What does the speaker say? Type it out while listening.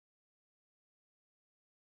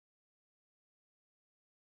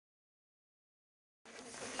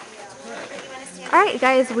Alright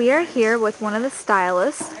guys, we are here with one of the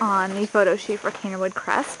stylists on the photo shoot for Canterwood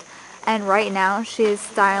Crest, and right now she is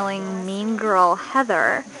styling mean girl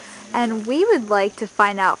Heather, and we would like to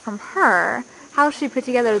find out from her how she put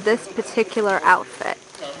together this particular outfit.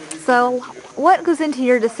 So what goes into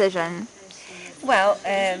your decision? Well,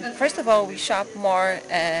 first of all, we shop more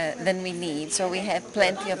than we need, so we have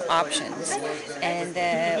plenty of options. And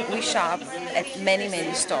we shop at many,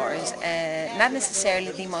 many stores, not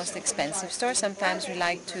necessarily the most expensive stores. Sometimes we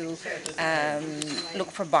like to look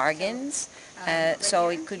for bargains. So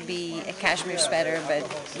it could be a cashmere sweater, but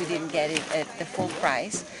we didn't get it at the full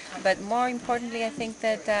price. But more importantly, I think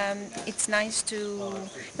that it's nice to,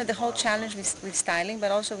 the whole challenge with styling, but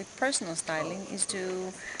also with personal styling, is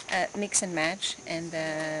to mix and match and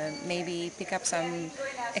maybe pick up some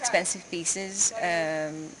expensive pieces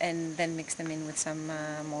and then mix them in with some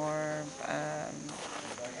more,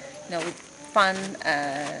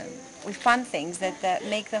 with fun things that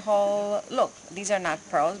make the whole look. These are not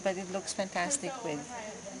pearls, but it looks fantastic with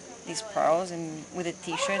these pearls and with a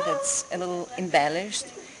t-shirt that's a little embellished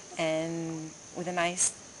and with a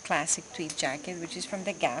nice classic tweed jacket, which is from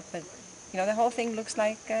the Gap, but the whole thing looks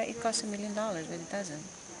like it costs $1 million, but it doesn't.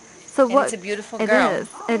 So and what? It's a beautiful girl.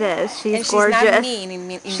 It is. She's and she's gorgeous. Not mean in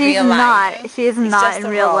real life. She is not in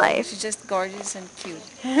real life. She's just gorgeous and cute.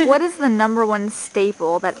 What is the #1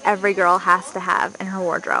 staple that every girl has to have in her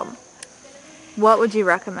wardrobe? What would you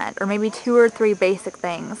recommend? Or maybe 2 or 3 basic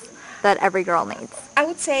things that every girl needs. I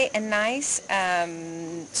would say a nice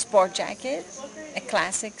sport jacket, a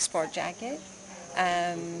classic sport jacket,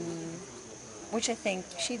 which I think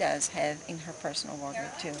she does have in her personal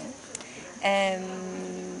wardrobe too.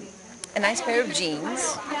 A nice pair of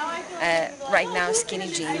jeans. Right now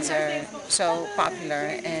skinny jeans are so popular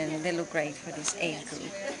and they look great for this age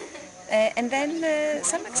group. And then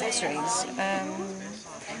some accessories.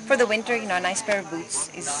 For the winter, a nice pair of boots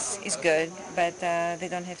is good, but they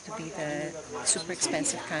don't have to be the super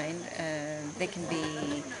expensive kind. They can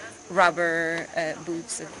be rubber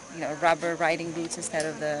boots, rubber riding boots instead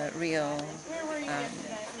of the real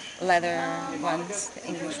leather ones, the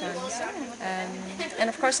English ones. And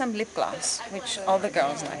of course some lip gloss, which all the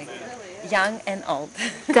girls like, young and old.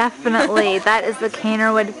 Definitely, that is the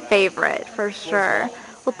Canterwood favorite for sure.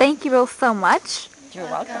 Well, thank you both so much. You're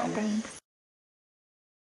welcome. Thanks.